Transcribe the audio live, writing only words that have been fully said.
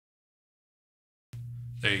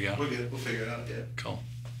There you go. We're good. We'll figure it out. Yeah. Cool.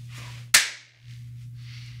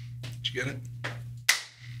 Did you get it?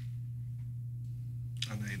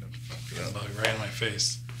 Oh, no, you don't. Fuck it up. Bug right in my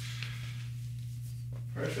face.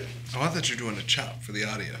 Perfect. Oh, I thought you were doing a chop for the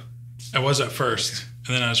audio. I was at first,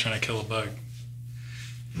 and then I was trying to kill a bug.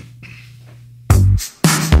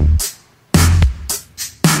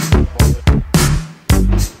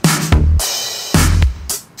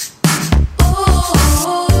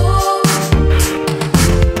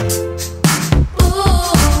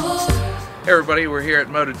 Hey everybody, we're here at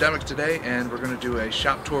MotoDemic today and we're going to do a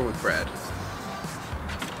shop tour with Brad.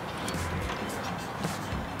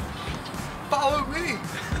 Follow me!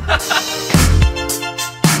 Alright,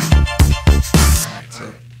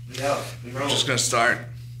 so we're just going to start.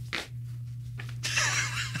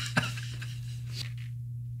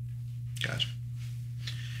 Gotcha.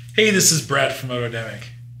 Hey, this is Brad from MotoDemic.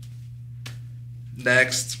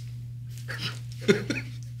 Next.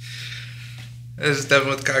 This is Devin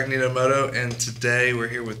with Cognito Moto, and today we're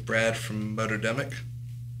here with Brad from MotoDemic,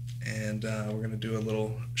 and we're going to do a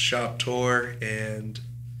little shop tour and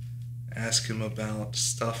ask him about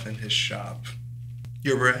stuff in his shop.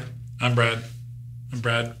 You're Brad? I'm Brad. I'm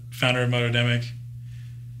Brad, founder of MotoDemic.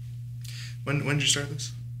 When did you start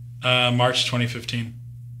this? March 2015.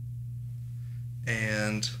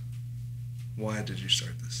 And why did you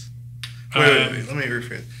start this? Wait, let me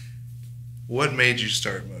rephrase. What made you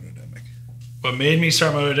start MotoDemic? What made me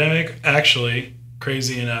start MotoDemic, actually,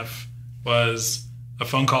 crazy enough, was a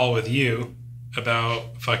phone call with you about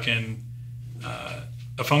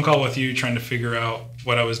a phone call with you trying to figure out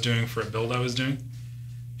what I was doing for a build I was doing,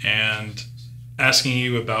 and asking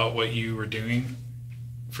you about what you were doing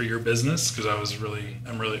for your business, because I was really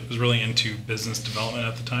into business development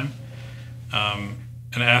at the time,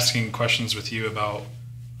 and asking questions with you about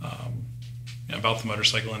the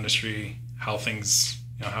motorcycle industry, how things.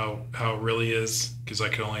 How it really is, because I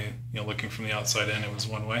could only, looking from the outside in, it was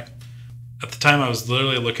one way. At the time, I was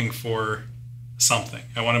literally looking for something.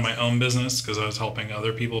 I wanted my own business because I was helping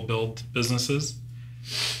other people build businesses.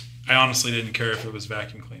 I honestly didn't care if it was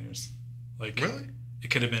vacuum cleaners. Really?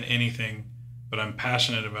 It could have been anything, but I'm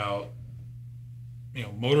passionate about,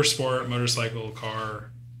 motorsport, motorcycle,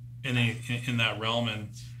 car, in that realm. And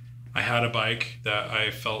I had a bike that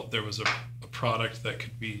I felt there was a product that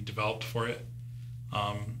could be developed for it.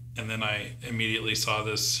 And then I immediately saw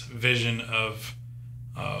this vision of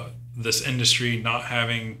this industry not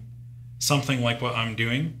having something like what I'm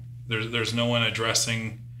doing. There's no one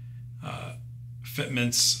addressing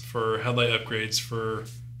fitments for headlight upgrades for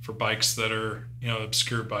bikes that are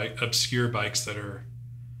obscure bikes that are,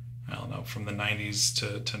 I don't know, from the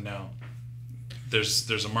 90s to now.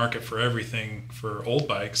 There's a market for everything for old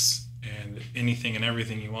bikes and anything and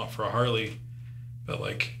everything you want for a Harley, but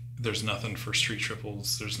there's nothing for street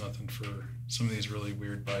triples. There's nothing for some of these really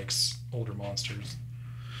weird bikes, older monsters.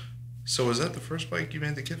 So was that the first bike you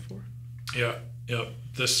made the kit for? Yeah.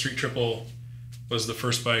 This street triple was the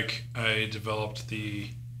first bike I developed.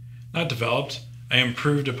 I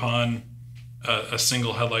improved upon a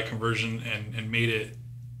single headlight conversion and made it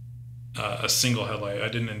a single headlight. I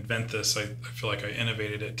didn't invent this. I feel like I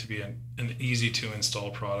innovated it to be an easy to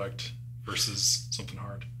install product versus something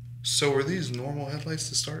hard. So were these normal headlights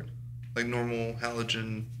to start? Like normal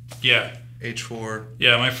halogen? Yeah. H4?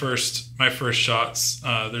 Yeah, my first shots,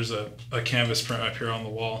 there's a canvas print up here on the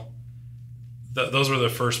wall. Those were the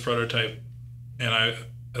first prototype. And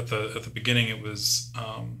at the beginning it was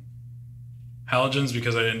halogens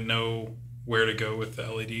because I didn't know where to go with the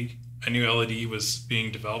LED. I knew LED was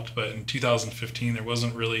being developed, but in 2015 there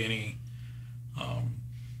wasn't really any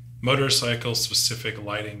motorcycle specific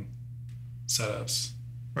lighting setups.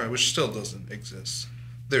 Right, which still doesn't exist.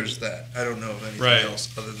 There's that. I don't know of anything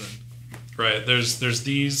else other than... Right, there's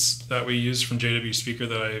these that we used from JW Speaker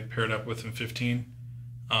that I paired up with in 15.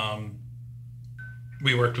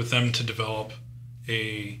 We worked with them to develop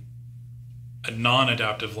a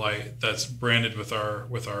non-adaptive light that's branded with our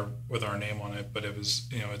name on it, but it was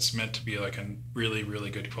it's meant to be like a really, really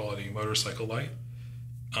good quality motorcycle light.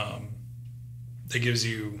 That gives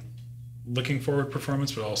you looking forward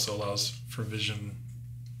performance, but also allows for vision.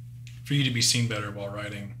 For you to be seen better while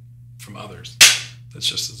riding from others. That's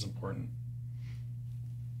just as important.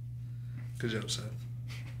 Good job, Seth.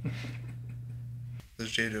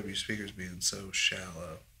 Those JW speakers being so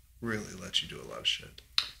shallow really let you do a lot of shit.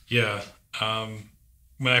 Yeah.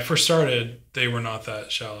 When I first started, they were not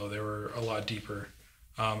that shallow. They were a lot deeper.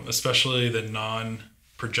 Especially the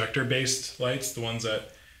non-projector based lights, the ones that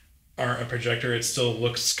aren't a projector. It still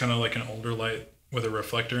looks kind of like an older light with a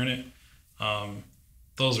reflector in it.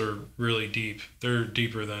 Those are really deep. They're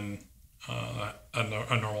deeper than a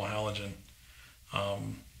normal halogen.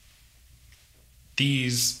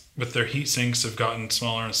 These, with their heat sinks, have gotten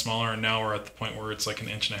smaller and smaller, and now we're at the point where it's like 1.5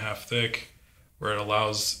 inches thick, where it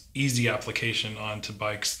allows easy application onto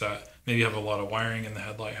bikes that maybe have a lot of wiring in the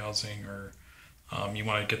headlight housing, or you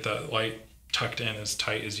want to get that light tucked in as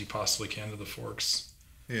tight as you possibly can to the forks.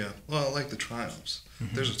 Yeah, well, like the Triumphs,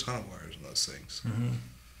 Mm-hmm. there's a ton of wires in those things. Mm-hmm.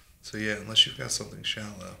 So yeah, unless you've got something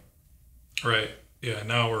shallow. Right. Yeah.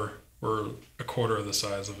 Now we're a quarter of the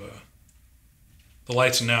size of a. The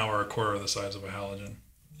lights now are a quarter of the size of a halogen,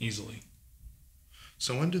 easily.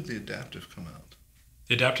 So when did the Adaptive come out?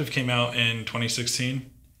 The Adaptive came out in 2016.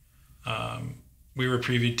 We were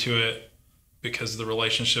previewed to it because of the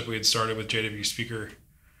relationship we had started with JW Speaker.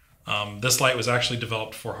 This light was actually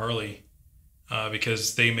developed for Harley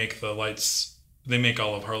because they make the lights. They make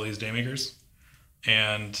all of Harley's daymakers,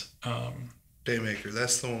 and Daymaker,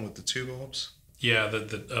 that's the one with the two bulbs? yeah,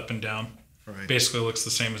 the up and down. Right. Basically looks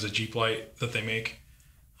the same as a Jeep light that they make.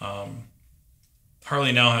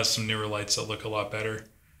 Harley now has some newer lights that look a lot better,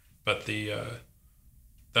 but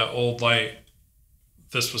that old light,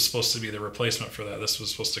 this was supposed to be the replacement for that. This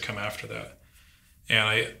was supposed to come after that,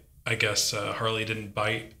 and I guess Harley didn't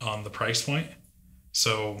bite on the price point,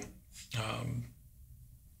 so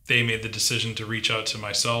they made the decision to reach out to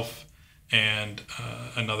myself and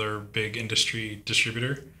another big industry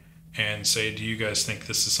distributor and say, do you guys think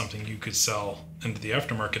this is something you could sell into the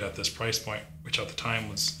aftermarket at this price point, which at the time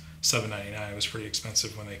was $799. It was pretty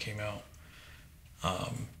expensive when they came out.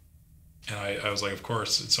 And I was like, of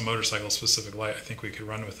course, it's a motorcycle specific light. I think we could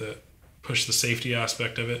run with it, push the safety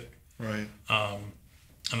aspect of it. Right.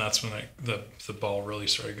 And that's when the ball really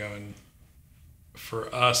started going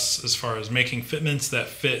for us as far as making fitments that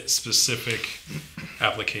fit specific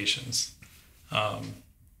applications.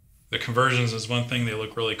 The conversions is one thing. They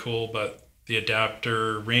look really cool, but the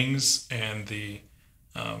adapter rings and the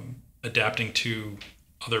adapting to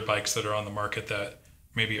other bikes that are on the market that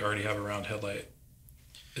maybe already have a round headlight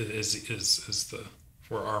is the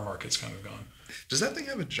where our market's kind of gone. Does that thing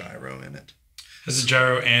have a gyro in it? It's a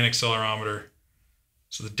gyro and accelerometer.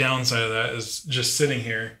 So the downside of that is just sitting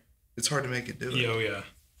here. It's hard to make it do it. Oh yeah.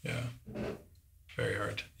 Very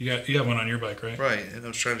hard. You have one on your bike, right? Right, and I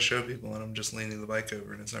was trying to show people, and I'm just leaning the bike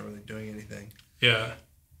over, and it's not really doing anything. Yeah.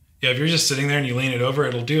 If you're just sitting there and you lean it over,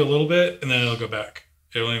 it'll do a little bit, and then it'll go back.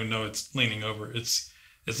 It don't even know it's leaning over. It's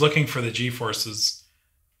looking for the G-forces,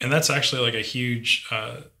 and that's actually like a huge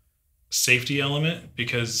safety element,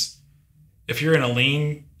 because if you're in a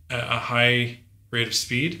lean at a high rate of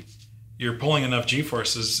speed, you're pulling enough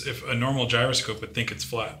G-forces. If a normal gyroscope would think it's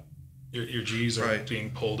flat, your G's are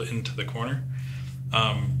being pulled into the corner.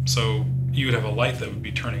 So you would have a light that would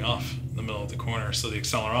be turning off in the middle of the corner. So the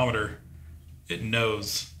accelerometer, it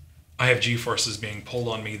knows I have G-forces being pulled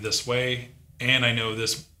on me this way, and I know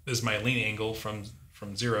this is my lean angle from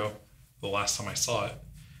zero the last time I saw it,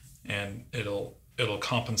 and it'll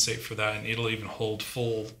compensate for that, and it'll even hold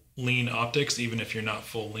full lean optics even if you're not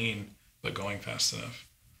full lean but going fast enough.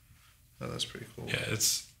 Oh, that's pretty cool. Yeah,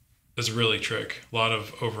 it's really trick. A lot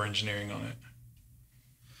of over engineering on it.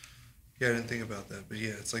 Yeah, I didn't think about that, but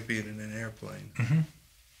yeah, it's like being in an airplane. Mm-hmm.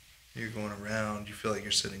 You're going around, you feel like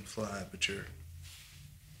you're sitting flat, but you're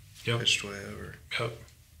pitched way over. Yep.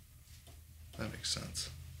 That makes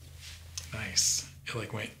sense. Nice. It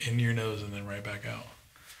like went in your nose and then right back out.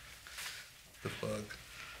 The plug.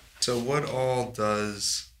 So what all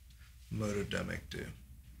does MotoDemic do?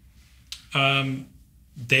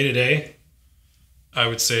 Day to day, I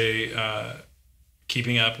would say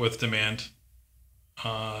keeping up with demand.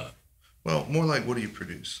 Well, more like, what do you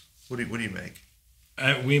produce? What do you make?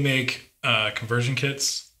 We make conversion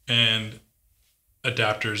kits and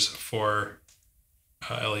adapters for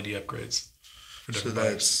LED upgrades. For So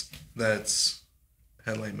that's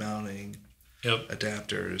headlight mounting. Yep.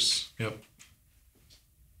 Adapters. Yep.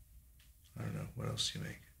 I don't know. What else do you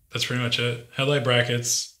make? That's pretty much it. Headlight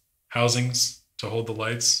brackets, housings to hold the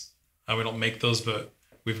lights. We don't make those, but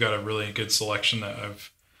we've got a really good selection that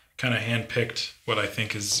I've kind of hand-picked what I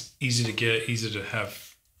think is easy to get, easy to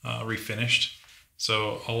have refinished.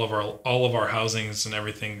 So all of our housings and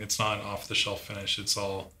everything, it's not an off-the-shelf finish. It's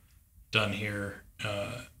all done here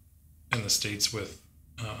in the States with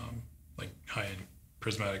like high-end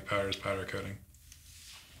prismatic powders, powder coating.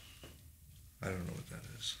 I don't know what that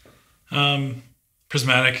is.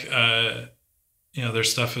 Prismatic, their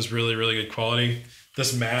stuff is really, really good quality.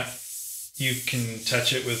 This mat, you can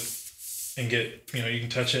touch it you can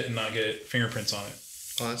touch it and not get fingerprints on it.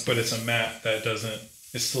 Oh, that's but nice. It's a mat that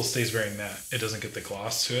it still stays very matte. It doesn't get the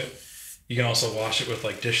gloss to it. You can also wash it with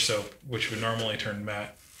like dish soap, which would normally turn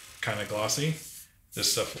matte kind of glossy.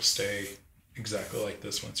 this stuff will stay exactly like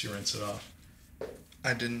this once you rinse it off.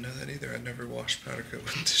 I didn't know that either. I never washed powder coat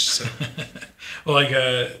with dish soap. Well, like,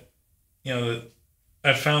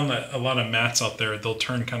 I've found that a lot of mats out there, they'll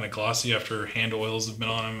turn kind of glossy after hand oils have been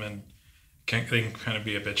on them, and they can kind of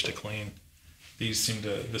be a bitch to clean.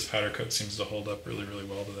 This powder coat seems to hold up really, really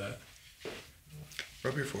well to that.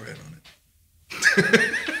 Rub your forehead on it.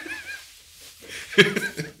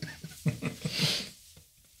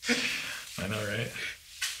 I know, right?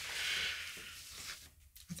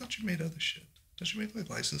 I thought you made other shit. Don't you make like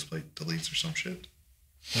license plate deletes or some shit?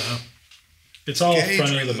 No. It's all Gauge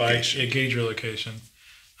front of the bike. relocation. Gauge relocation.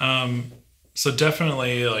 So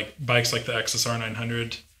definitely like bikes like the XSR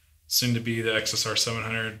 900, soon to be the XSR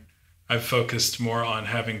 700. I've focused more on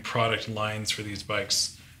having product lines for these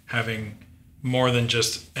bikes, having more than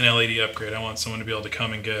just an LED upgrade. I want someone to be able to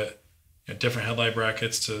come and get different headlight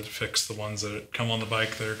brackets to fix the ones that come on the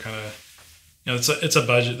bike that are kind of, it's a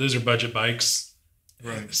budget. Those are budget bikes.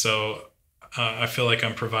 Right. So I feel like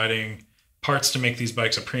I'm providing parts to make these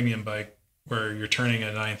bikes a premium bike, where you're turning a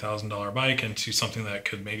 $9,000 bike into something that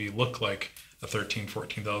could maybe look like a $13,000,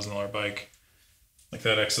 $14,000 bike, like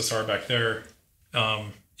that XSR back there.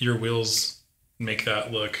 Your wheels make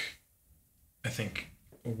that look, I think,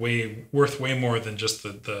 worth way more than just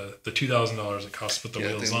the $2,000 it costs to put the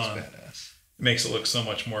wheels on. Badass. It makes it look so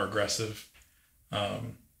much more aggressive.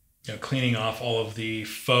 Cleaning off all of the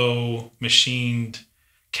faux machined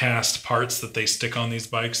cast parts that they stick on these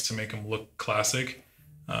bikes to make them look classic.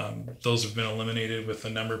 Those have been eliminated with the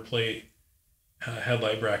number plate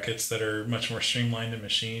headlight brackets that are much more streamlined and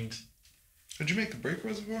machined. Did you make the brake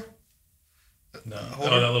reservoir? No.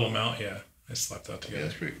 Oh, that little mount, yeah. I slapped that together. Yeah,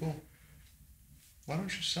 that's pretty cool. Why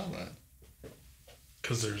don't you sell that?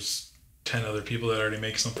 Because there's 10 other people that already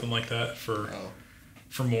make something like that for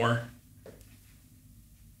more.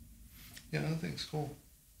 Yeah, that thing's cool.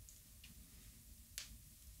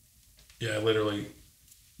 Yeah, I literally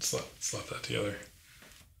slapped that together.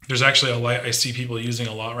 There's actually a light I see people using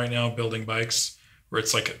a lot right now, building bikes, where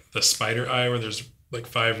it's like the spider eye, where there's like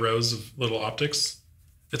 5 rows of little optics.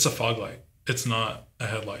 It's a fog light. It's not a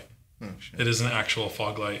headlight. Oh, shit. It is an actual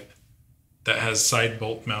fog light that has side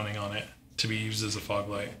bolt mounting on it to be used as a fog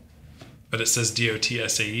light. But it says DOT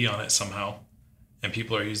SAE on it somehow, and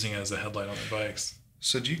people are using it as a headlight on their bikes.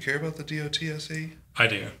 So do you care about the DOT SAE? I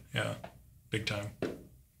do, yeah. Big time.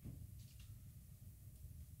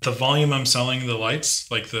 The volume I'm selling the lights,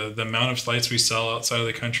 like the amount of lights we sell outside of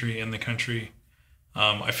the country, in the country,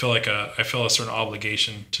 I feel a certain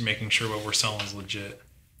obligation to making sure what we're selling is legit.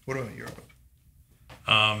 What about Europe?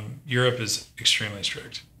 Europe is extremely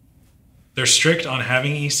strict. They're strict on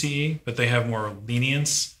having ECE, but they have more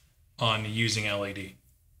lenience on using LED.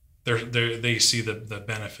 They see the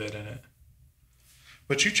benefit in it.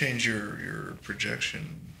 But you change your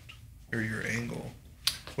projection or your angle.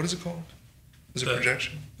 What is it called? Is it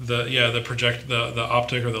projection? The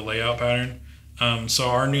optic or the layout pattern. So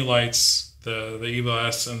our new lights, the Evo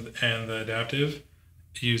S and the Adaptive,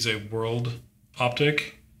 use a world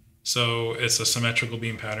optic. So it's a symmetrical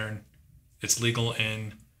beam pattern. It's legal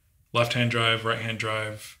in left-hand drive, right-hand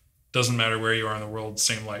drive. Doesn't matter where you are in the world.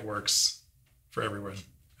 Same light works for everywhere.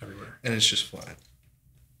 And it's just flat.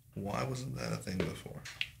 Why wasn't that a thing before?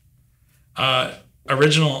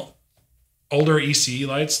 Original older ECE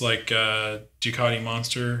lights like Ducati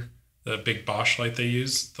Monster, the big Bosch light they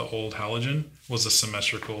use, the old halogen, was a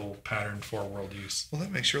symmetrical pattern for world use. Well,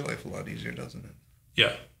 that makes your life a lot easier, doesn't it?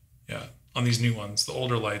 Yeah. On these new ones, the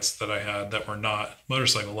older lights that I had that were not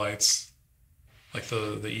motorcycle lights, like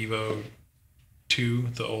the Evo 2,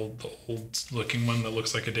 the old looking one that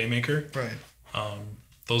looks like a Daymaker. Right.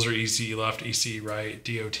 Those are ECE left, ECE right,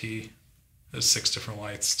 DOT. There's 6 different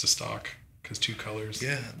lights to stock because 2 colors.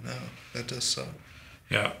 Yeah, no, that does suck.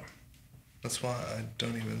 Yeah. That's why I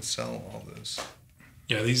don't even sell all those.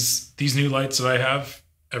 Yeah, these new lights that I have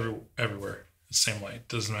everywhere. The same light.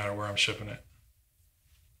 Doesn't matter where I'm shipping it.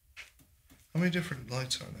 How many different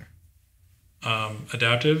lights are there?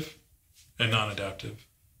 Adaptive and non-adaptive.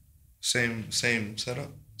 Same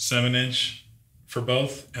setup? 7-inch for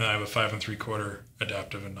both, and I have a 5 3/4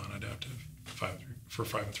 adaptive and non-adaptive. 5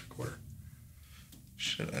 3/4.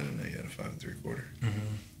 Shit, I didn't know you had a 5 3/4.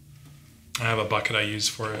 I have a bucket I use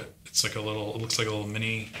for it. It looks like a little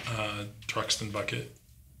mini Truxton bucket.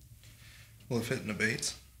 Will it fit in the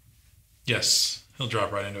Bates? Yes, he'll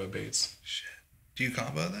drop right into a Bates. Shit. Do you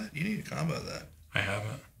combo that? You need to combo that. I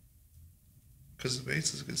haven't. Because the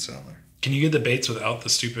Bates is a good seller. Can you get the Bates without the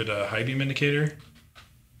stupid high beam indicator?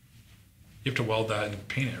 You have to weld that and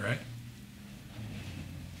paint it, right?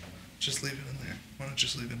 Just leave it in there. Why not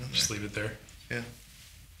just leave it in there? Just leave it there. Yeah.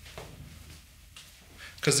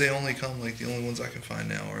 Because they only come, like, the only ones I can find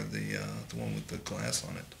now are the one with the glass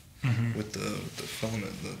on it, with the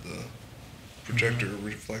filament, the projector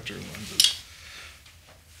reflector lenses.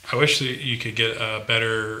 I wish that you could get a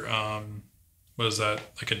better, what is that,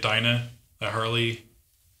 like a Dyna, a Harley.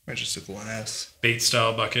 Or just a glass. Bait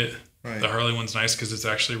style bucket. Right. The Harley one's nice because it's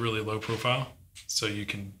actually really low profile. So you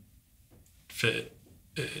can fit,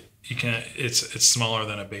 it's smaller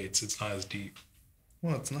than a Baits. It's not as deep.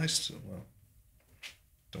 Well, it's nice to,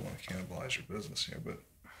 don't want to cannibalize your business here, but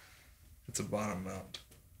it's a bottom mount.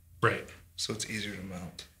 Right. So it's easier to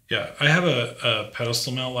mount. Yeah. I have a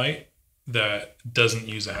pedestal mount light that doesn't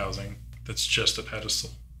use a housing. That's just a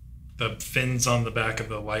pedestal. The fins on the back of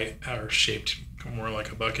the light are shaped more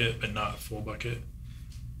like a bucket, but not a full bucket.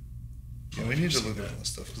 Yeah, we need to look at all this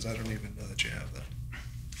stuff because I don't even know that you have that.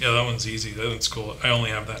 Yeah, that one's easy. That one's cool. I only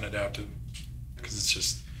have that in adapted because it's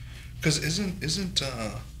just. Because isn't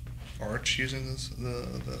Arch using this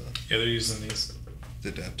the? Yeah, they're using these.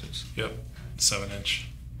 The adaptives. Yep, 7-inch.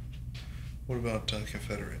 What about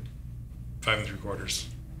Confederate? 5 3/4.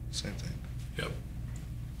 Same thing. Yep.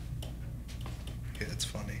 Yeah, it's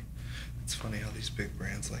funny. It's funny how these big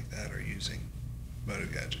brands like that are using Moto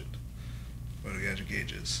Gadget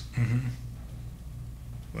gauges,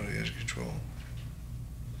 Moto Gadget control.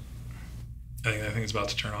 I think that thing's about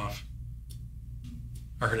to turn off.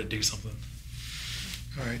 I heard it do something.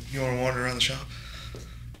 All right, you want to wander around the shop?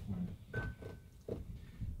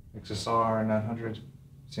 XSR 900.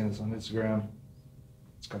 Seen this on Instagram.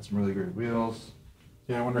 It's got some really great wheels.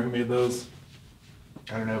 Yeah, I wonder who made those.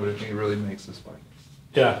 I don't know, but I think it really makes this bike.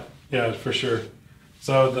 Yeah, for sure.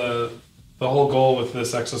 So the whole goal with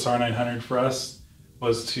this XSR 900 for us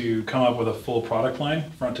was to come up with a full product line,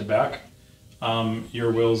 front to back.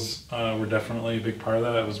 Your wheels were definitely a big part of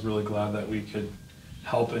that. I was really glad that we could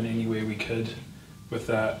help in any way we could with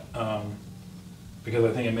that, because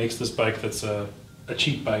I think it makes this bike that's a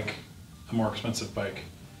cheap bike a more expensive bike.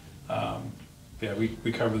 Yeah,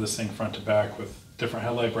 we cover this thing front to back with different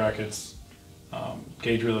headlight brackets,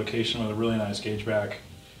 gauge relocation with a really nice gauge back.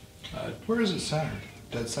 Where is it centered?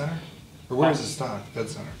 Dead center? Or where is it stock? Dead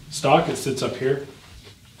center? Stock, it sits up here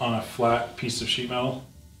on a flat piece of sheet metal.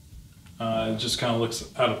 It just kind of looks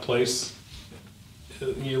out of place.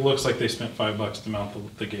 It looks like they spent $5 to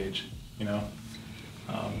mount the gauge, you know.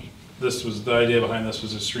 This was the idea behind this,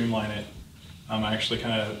 was to streamline it. I actually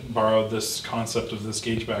kind of borrowed this concept of this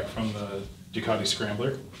gauge back from the Ducati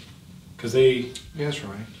Scrambler, because they, Yeah, that's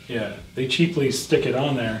right. yeah, they cheaply stick it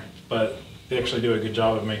on there, but they actually do a good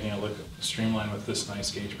job of making it look streamlined with this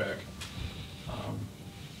nice gauge back.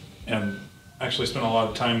 And actually spent a lot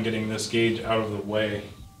of time getting this gauge out of the way.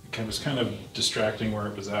 It was kind of distracting where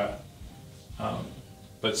it was at,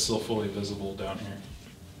 but still fully visible down here.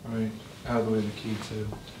 Right. Out of the way of the key too.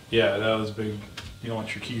 Yeah, that was big. You don't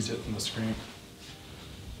want your keys hitting the screen.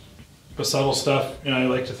 But subtle stuff, you know, I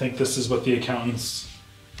like to think this is what the accountants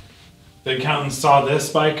saw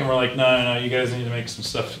this bike and were like, no, you guys need to make some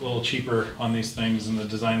stuff a little cheaper on these things, and the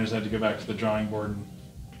designers had to go back to the drawing board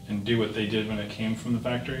and do what they did when it came from the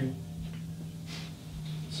factory.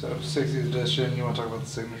 So 60th edition, you want to talk about the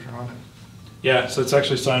signature on it? Yeah, so it's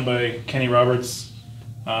actually signed by Kenny Roberts.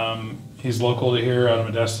 He's local to here, out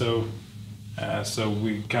of Modesto. So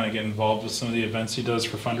we kind of get involved with some of the events he does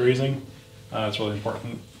for fundraising. It's really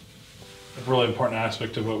important, a really important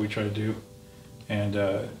aspect of what we try to do. And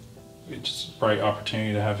it's just a bright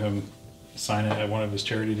opportunity to have him sign it at one of his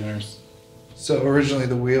charity dinners. So originally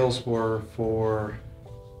the wheels were for,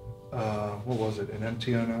 what was it, an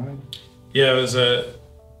MT-09? Yeah, it was a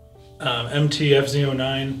MT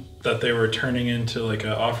FZ09 that they were turning into like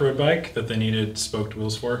an off-road bike that they needed spoked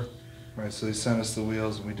wheels for. Right, so they sent us the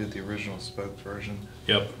wheels and we did the original spoked version.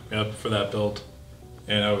 Yep, for that build.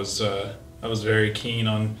 And I was very keen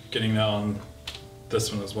on getting that on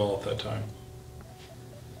this one as well at that time.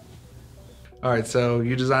 All right, so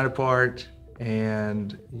you design a part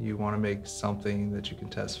and you want to make something that you can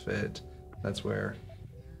test fit. That's where.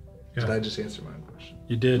 Yeah. Did I just answer my own question?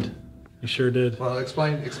 You did. You sure did. Well,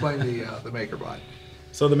 explain the MakerBot.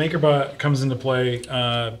 So the MakerBot comes into play,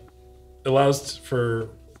 allows for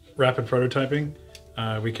rapid prototyping.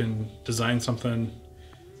 We can design something,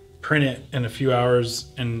 print it in a few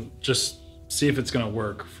hours, and just see if it's going to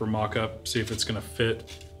work for mock-up, see if it's going to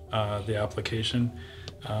fit the application,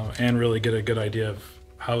 and really get a good idea of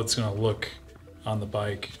how it's going to look on the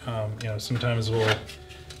bike. You know, sometimes we'll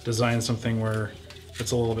design something where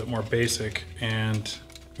it's a little bit more basic, and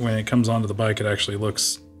when it comes onto the bike, it actually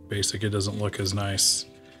looks basic. It doesn't look as nice.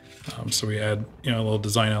 So we add, you know, a little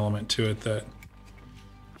design element to it that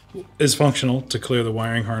is functional to clear the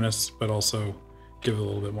wiring harness, but also give it a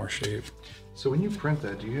little bit more shape. So when you print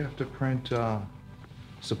that, do you have to print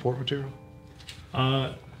support material?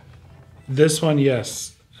 This one,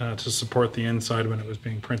 yes, to support the inside when it was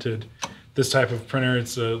being printed. This type of printer,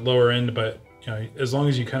 it's a lower end, but as long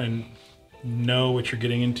as you kind of know what you're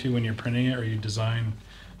getting into when you're printing it, or you design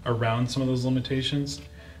around some of those limitations,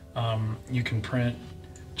 you can print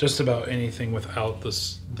just about anything without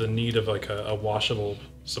the need of like a washable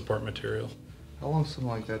support material. How long does something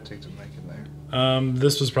like that take to make in there?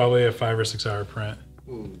 This was probably a 5 or 6 hour print.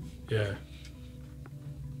 Ooh. Yeah.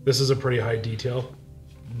 This is a pretty high detail.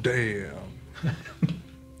 Damn.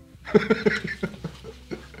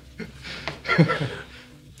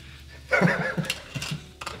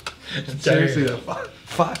 Seriously,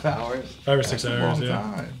 5 hours? 5 or 6 That's hours, a long yeah.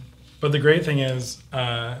 time. But the great thing is,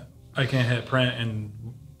 I can hit print and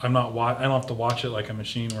I don't have to watch it like a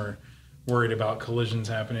machine where worried about collisions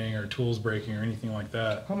happening or tools breaking or anything like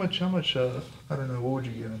that. How much, I don't know, what would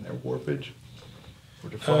you get in there? Warpage? Or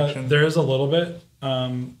deflection? There is a little bit,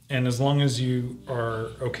 and as long as you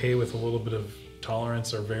are okay with a little bit of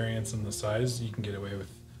tolerance or variance in the size, you can get away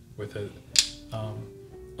with it.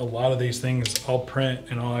 A lot of these things I'll print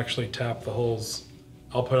and I'll actually tap the holes.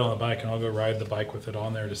 I'll put it on the bike and I'll go ride the bike with it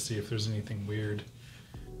on there to see if there's anything weird.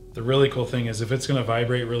 The really cool thing is if it's going to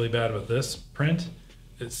vibrate really bad with this print,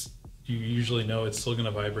 you usually know it's still going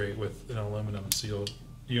to vibrate with an aluminum, so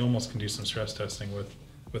you almost can do some stress testing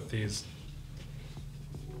with these.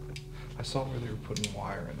 I saw where they were putting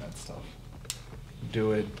wire in that stuff.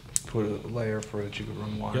 Do it, put a layer for that you could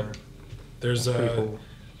run wire. Yep. There's cool.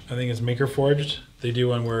 I think it's Maker Forged. They do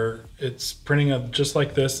one where it's printing just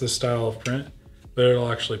like this style of print, but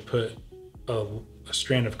it'll actually put a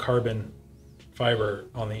strand of carbon fiber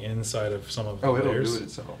on the inside of some of the layers. It'll do it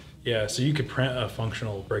itself. Yeah, so you could print a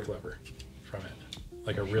functional brake lever from it,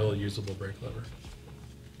 like a real usable brake lever,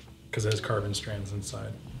 because it has carbon strands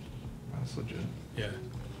inside. That's legit. Yeah.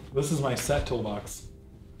 This is my set toolbox.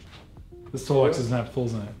 This toolbox doesn't have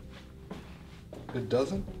tools in it. It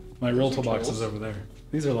doesn't? My real Those are toolbox tools? is over there.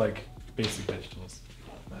 These are like basic edge tools.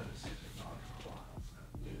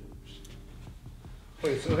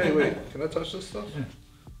 Wait, so wait, can I touch this stuff? Yeah.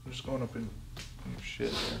 I'm just going up in your shit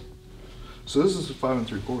here. So this is a 5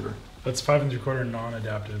 3/4. That's 5 3/4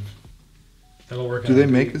 non-adaptive. That'll work. Do on they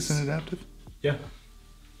make boots. this in adaptive? Yeah.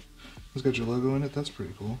 It's got your logo in it. That's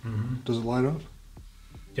pretty cool. Mm-hmm. Does it light up?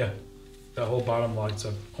 Yeah. That whole bottom lights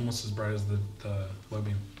up almost as bright as the low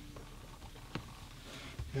beam.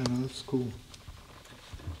 Yeah, no, that's cool.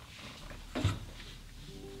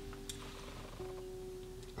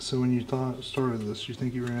 So when you started this, you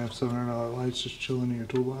think you were gonna have $700 lights just chilling in your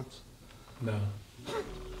toolbox? No.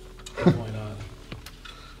 Definitely not.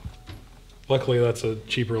 Luckily, that's a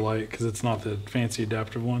cheaper light because it's not the fancy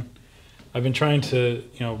adaptive one. I've been trying to,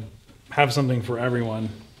 have something for everyone,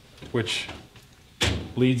 which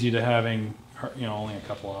leads you to having, only a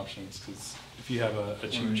couple options. Because if you have a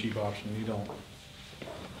cheap option,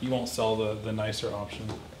 you won't sell the nicer option.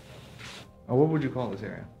 Oh, what would you call this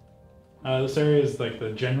area? This area is like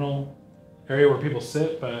the general area where people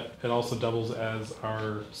sit, but it also doubles as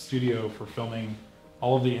our studio for filming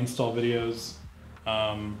all of the install videos.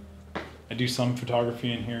 I do some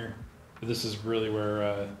photography in here, but this is really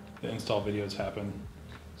where the install videos happen.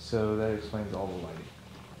 So that explains all the lighting.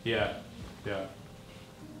 Yeah.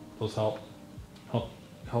 Those help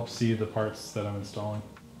see the parts that I'm installing.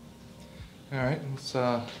 All right, let's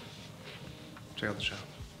check out the shop.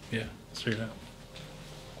 Yeah, let's figure it out.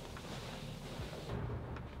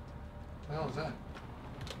 What the hell is that?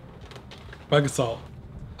 Bug assault.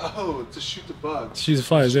 Oh, to shoot the bugs. Shoot the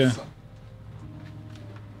flies, yeah.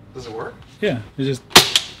 Does it work? Yeah, it just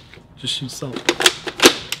shoots salt.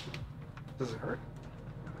 Does it hurt?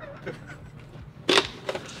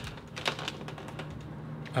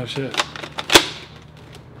 Oh shit.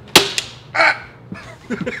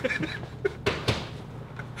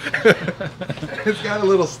 It's got a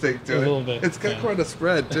little stick to it. A little bit, It's got yeah. quite a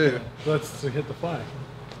spread too. Let's hit the fly.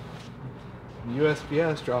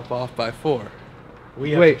 USPS drop off by 4.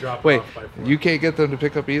 We have to drop it off by 4. You can't get them to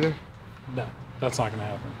pick up either? No, that's not gonna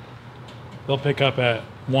happen. They'll pick up at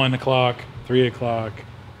 1 o'clock, 3 o'clock,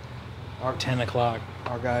 or 10 o'clock.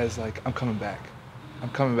 Our guy's like, I'm coming back. I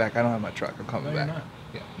don't have my truck. I'm coming No, you're back. not.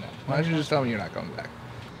 Yeah, no. Why don't you just tell me you're not coming back?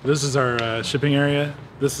 This is our shipping area.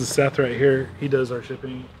 This is Seth right here. He does our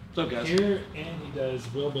shipping What's up, guys? here, and he does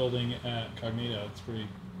wheel building at Cognito. It's pretty.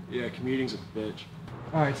 Yeah, commuting's a bitch.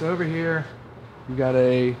 All right, so over here, you got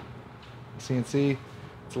a CNC.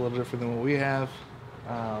 It's a little different than what we have.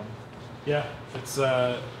 Yeah, it's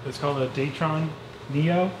called a Datron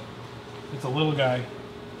Neo. It's a little guy.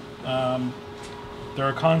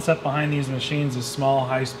 Their concept behind these machines is small,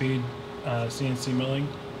 high-speed CNC milling.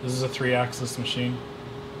 This is a 3-axis machine.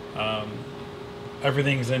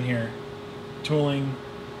 Everything's in here. Tooling,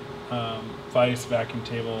 vise, vacuum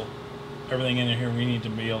table, everything in here we need to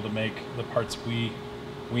be able to make the parts we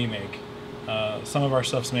make. Some of our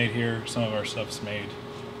stuff's made here, some of our stuff's made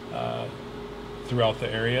throughout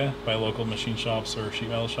the area by local machine shops or sheet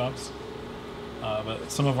metal shops.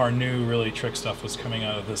 But some of our new really trick stuff was coming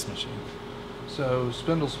out of this machine. So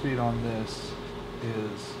spindle speed on this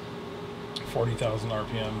is 40,000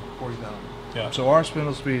 RPM. 40,000. Yeah. So our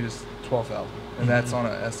spindle speed is 12,000, and that's on a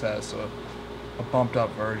SS, so a bumped up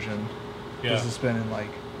version. Yeah. This is spinning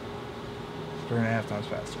like 3.5 times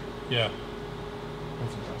faster. Yeah.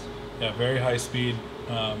 That's impressive. Yeah, very high speed,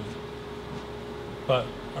 but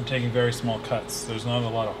I'm taking very small cuts. There's not a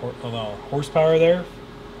lot of horsepower there,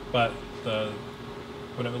 but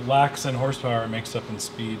what it lacks in horsepower, it makes up in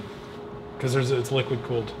speed because it's liquid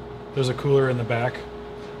cooled. There's a cooler in the back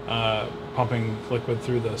pumping liquid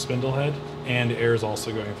through the spindle head, and air is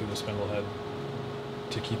also going through the spindle head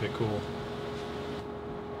to keep it cool.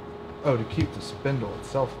 Oh, to keep the spindle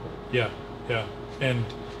itself cool. Yeah, yeah, and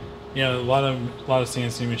you know, a lot of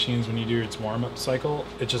CNC machines, when you do its warm-up cycle,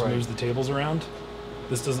 it just moves the tables around.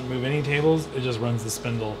 This doesn't move any tables; it just runs the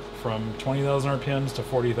spindle from 20,000 RPMs to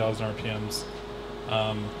 40,000 RPMs.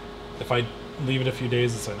 If I leave it a few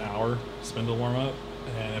days, it's an hour spindle warm-up,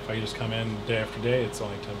 and if I just come in day after day, it's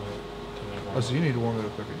only 10 minute warm-up. Oh, so you need to warm it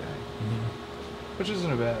up every day, which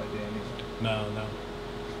isn't a bad idea anyway. No.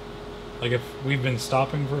 Like if we've been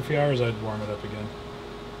stopping for a few hours, I'd warm it up again.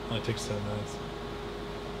 It only takes 10 minutes.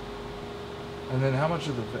 And then how much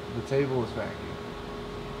of the table is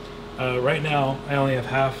vacuum? Right now, I only have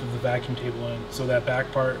half of the vacuum table in. So that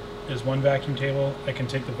back part is one vacuum table. I can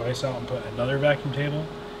take the vise out and put another vacuum table.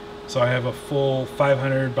 So I have a full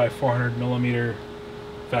 500 by 400 millimeter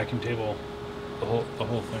vacuum table, the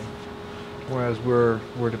whole thing. Whereas we're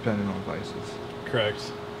dependent on vices.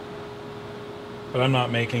 Correct. But I'm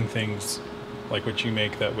not making things like what you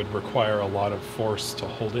make that would require a lot of force to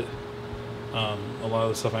hold it. A lot of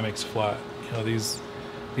the stuff I make is flat. You know,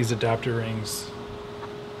 these adapter rings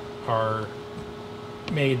are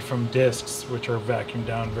made from discs, which are vacuumed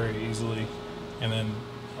down very easily, and then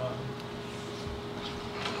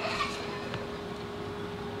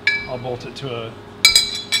I'll bolt it to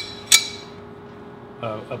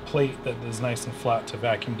a plate that is nice and flat to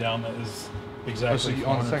vacuum down. That is exactly. Oh, so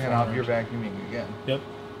on the second op, you're vacuuming again. Yep.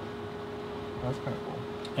 That's kind of cool.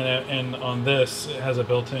 And on this, it has a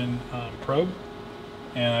built-in probe,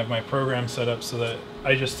 and I have my program set up so that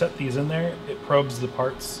I just set these in there. It probes the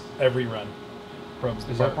parts every run. Probes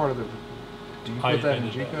the Is part. that part of the? Do you put that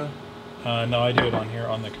in G-code? No, I do it on here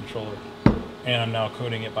on the controller, and I'm now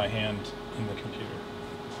coding it by hand in the computer.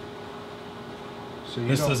 So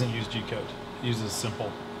this doesn't use G-code. It uses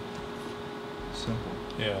simple. Simple.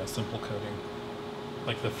 Yeah, simple coding,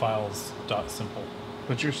 like the files .simple.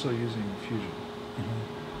 But you're still using Fusion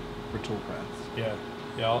for toolpaths. Yeah,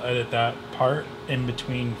 I'll edit that part in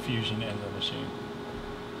between Fusion and the machine.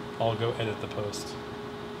 I'll go edit the post.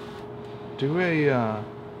 Do a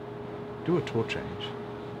tool change,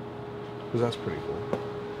 because that's pretty cool.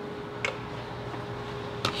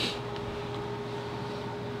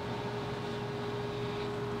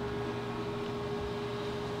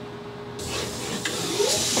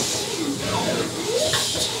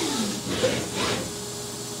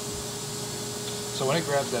 So when it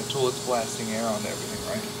grabs that tool, it's blasting air onto everything,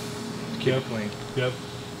 right? To keep it clean. Yep.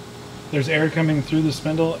 There's air coming through the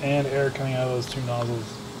spindle and air coming out of those two nozzles.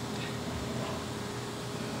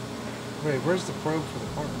 Wait, where's the probe for the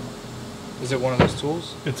part? Is it one of those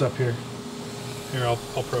tools? It's up here. Here, I'll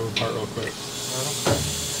probe a part real quick.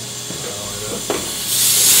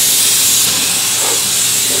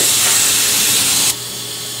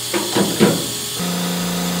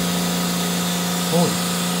 Holy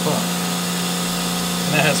fuck.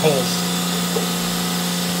 And that has holes.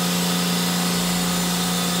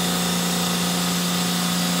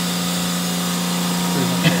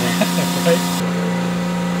 Right?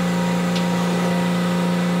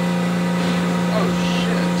 Oh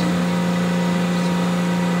shit.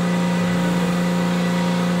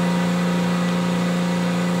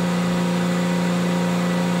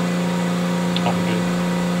 Oh, good.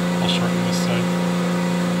 I'll shorten this side.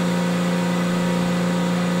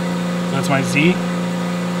 That's my Z. So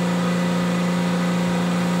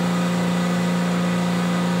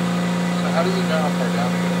how does it know how far down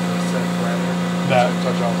to go? Is it a set parameter? That.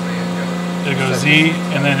 So touch off the end, It goes Z,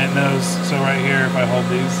 and then it knows. So right here, if I hold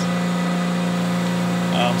these,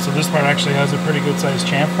 so this part actually has a pretty good sized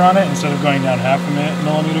chamfer on it. Instead of going down 0.5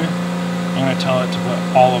 millimeter, I'm going to tell it to put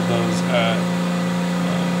all of those at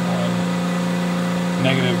 1,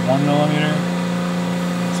 -1 millimeter.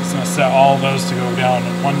 So it's going to set all of those to go down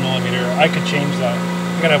 1 millimeter. I could change that.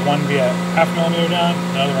 I'm going to have one be at 0.5 millimeter down,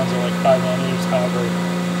 and the other ones are like 5 millimeters. However,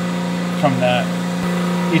 from that,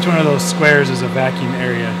 each one of those squares is a vacuum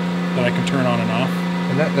area that I can turn on and off.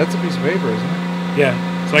 And that's a piece of paper, isn't it? Yeah,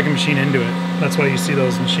 so I can machine into it. That's why you see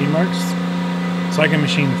those machine marks. So I can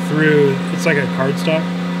machine through, it's like a cardstock.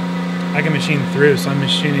 I can machine through, so I'm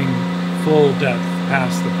machining full depth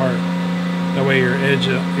past the part. That way your edge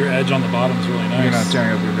on the bottom is really nice. You're not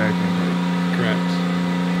tearing up your vacuum tape. Correct.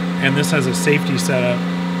 And this has a safety setup.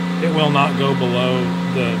 It will not go below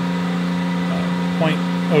the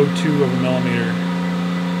 0.02 of a millimeter.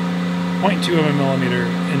 0.2 of a millimeter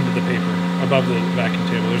into the paper above the vacuum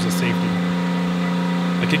table. There's a safety.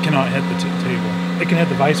 Like it cannot hit the table. It can hit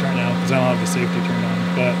the vise right now because I don't have the safety turned on.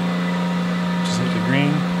 But just hit the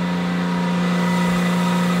green.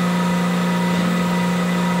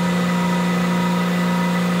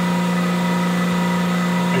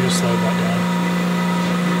 I just slowed that down.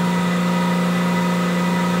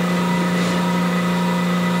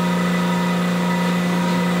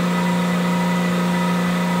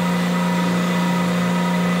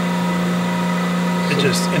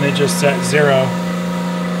 It just set 0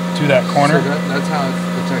 to that corner. So that's how it's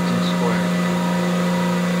detecting square.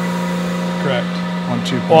 Correct. On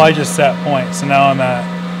 2 points. Well, I just set point, so now I'm at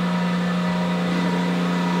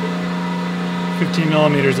 15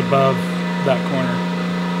 millimeters above that corner.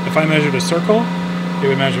 If I measured a circle, it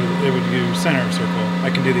would do center of circle. I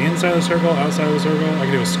can do the inside of the circle, outside of the circle. I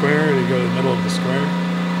can do a square, it would go to the middle of the square.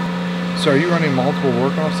 So are you running multiple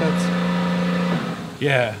work offsets?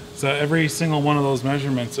 Yeah, so every single one of those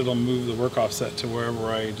measurements, it'll move the work offset to wherever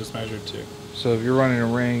I just measured to. So if you're running a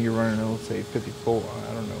ring, you're running, let's say, 54.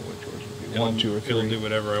 I don't know which yours would be. 1, 2, or 3. It'll do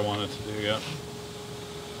whatever I want it to do, yeah.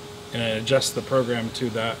 And it adjusts the program to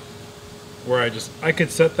that, where I could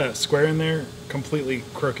set that square in there completely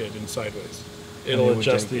crooked and sideways. It'll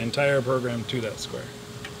adjust the entire program to that square.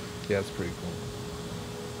 Yeah, that's pretty cool.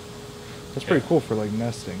 That's pretty cool for like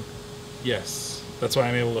nesting. Yes, that's why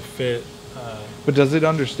I'm able to fit. But does it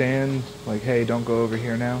understand, like, hey, don't go over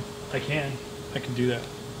here now? I can do that.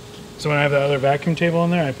 So when I have the other vacuum table in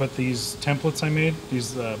there, I put these templates I made,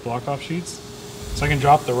 these block off sheets. So I can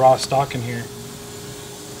drop the raw stock in here,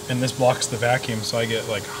 and this blocks the vacuum, so I get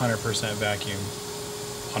like 100% vacuum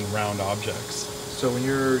on round objects. So when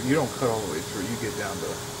you don't cut all the way through, you get down to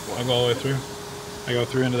what? I'll go all the way through. I go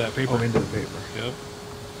through into that paper. Oh, into the paper. Yep.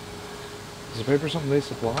 Is the paper something they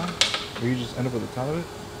supply? Or you just end up with a ton of it?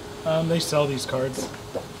 They sell these cards.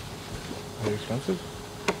 Are they expensive?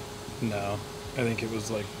 No, I think it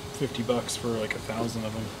was like $50 for like 1,000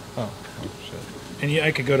 of them. Oh shit. And yeah,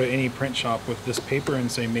 I could go to any print shop with this paper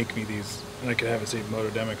and say, make me these. And I could have it say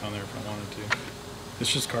MotoDemic on there if I wanted to.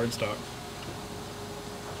 It's just cardstock.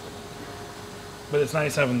 But it's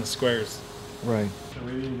nice having the squares. Right. The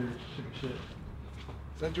radiator shit.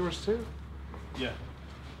 Is that yours too? Yeah.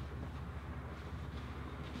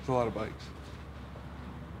 It's a lot of bikes.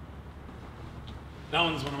 That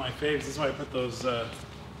one's one of my faves. That's why I put those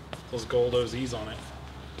gold OZs on it.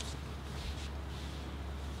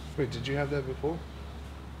 Wait, did you have that before?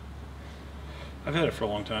 I've had it for a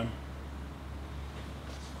long time.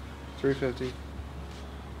 350.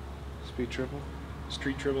 Speed triple.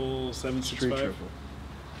 Street Triple 765. Street triple.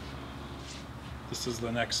 This is the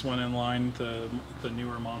next one in line, the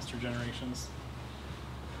newer monster generations.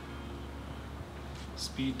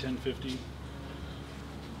 Speed 1050.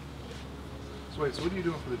 So wait, so what are you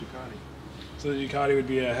doing for the Ducati? So the Ducati would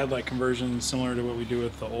be a headlight conversion similar to what we do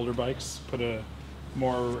with the older bikes. Put a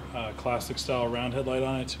more classic style round headlight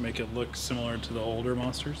on it to make it look similar to the older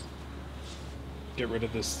monsters. Get rid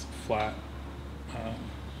of this flat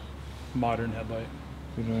modern headlight.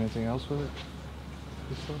 You doing anything else with it?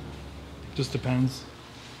 This stuff? Just depends.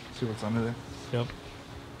 See what's under there? Yep.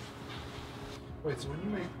 Wait, so when you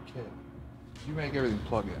make a kit, you make everything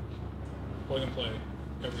plug-in? Plug and play,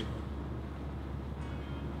 everything.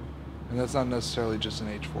 And that's not necessarily just an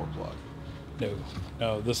H4 plug?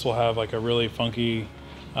 No, this will have like a really funky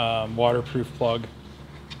waterproof plug.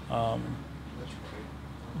 That's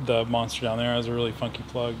right. The monster down there has a really funky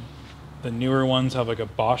plug. The newer ones have like a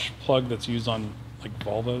Bosch plug that's used on like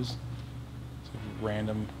Volvos. So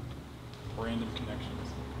random connections.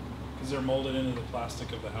 Because they're molded into the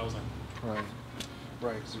plastic of the housing. Right.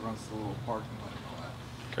 Right, because it runs the little parking lot and all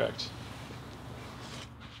that. Correct.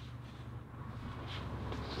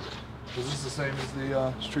 Is this the same as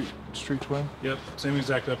the Street Twin? Yep, same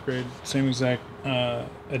exact upgrade, same exact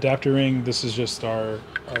adapter ring. This is just our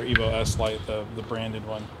Evo S Lite, the branded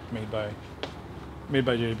one, made by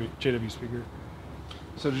JW Speaker.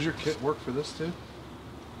 So does your kit work for this too?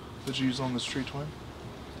 that you use on the Street Twin?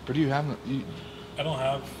 Or do you have them? I don't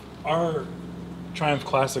have our Triumph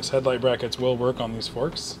Classics headlight brackets will work on these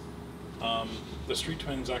forks. The Street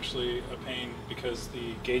Twin's actually a pain because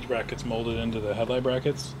the gauge bracket's molded into the headlight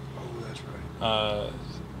brackets. Oh, that's right.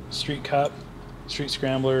 Street Cup, Street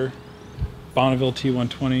Scrambler, Bonneville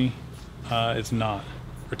T120 is not,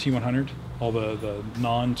 or T100, all the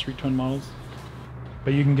non-Street Twin models.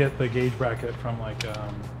 But you can get the gauge bracket from like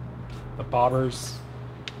the Bobbers,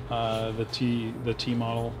 the T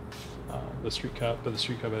model, the Street Cup, but the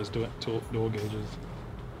Street Cup has dual gauges.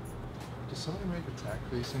 Does somebody make a tack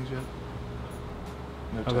for these things yet?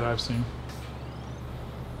 No That I've seen.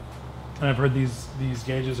 And I've heard these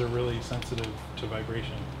gauges are really sensitive to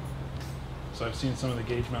vibration. So I've seen some of the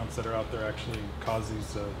gauge mounts that are out there actually cause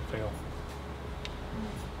these to fail.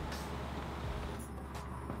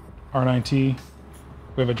 R9T,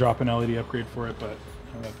 we have a drop-in LED upgrade for it, but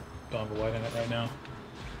I don't have a light in it right now.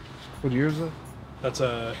 What year is that? That's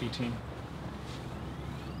a 18.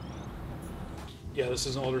 Yeah, this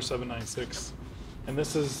is an older 796, and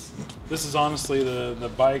this is honestly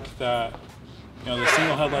the bike that, you know, the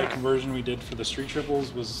single headlight conversion we did for the street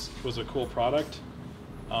triples was a cool product,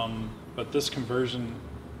 but this conversion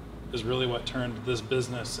is really what turned this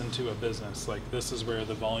business into a business. Like, this is where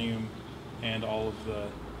the volume and all of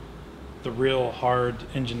the real hard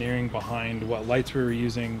engineering behind what lights we were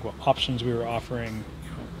using, what options we were offering,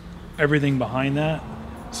 everything behind that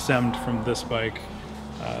stemmed from this bike,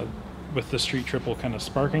 with the street triple kind of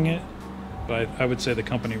sparking it. But I would say the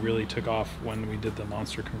company really took off when we did the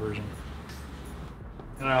monster conversion.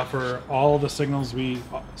 And I offer all the signals we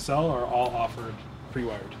sell are all offered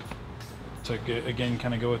pre-wired. To again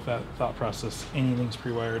kind of go with that thought process, anything's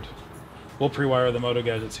pre-wired. We'll pre-wire the Moto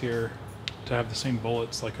gadgets here to have the same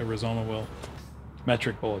bullets like a Rizoma will.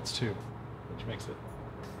 Metric bullets too, which makes it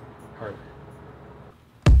harder.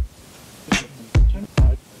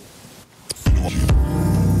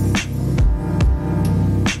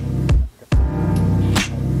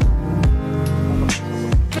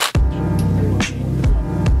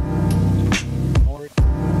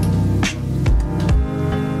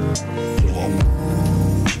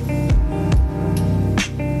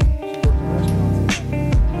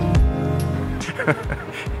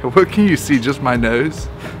 What can you see? Just my nose?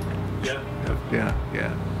 Yeah.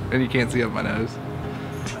 Yeah. And you can't see up my nose.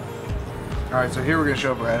 All right, so here we're gonna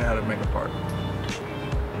show Brad how to make a part.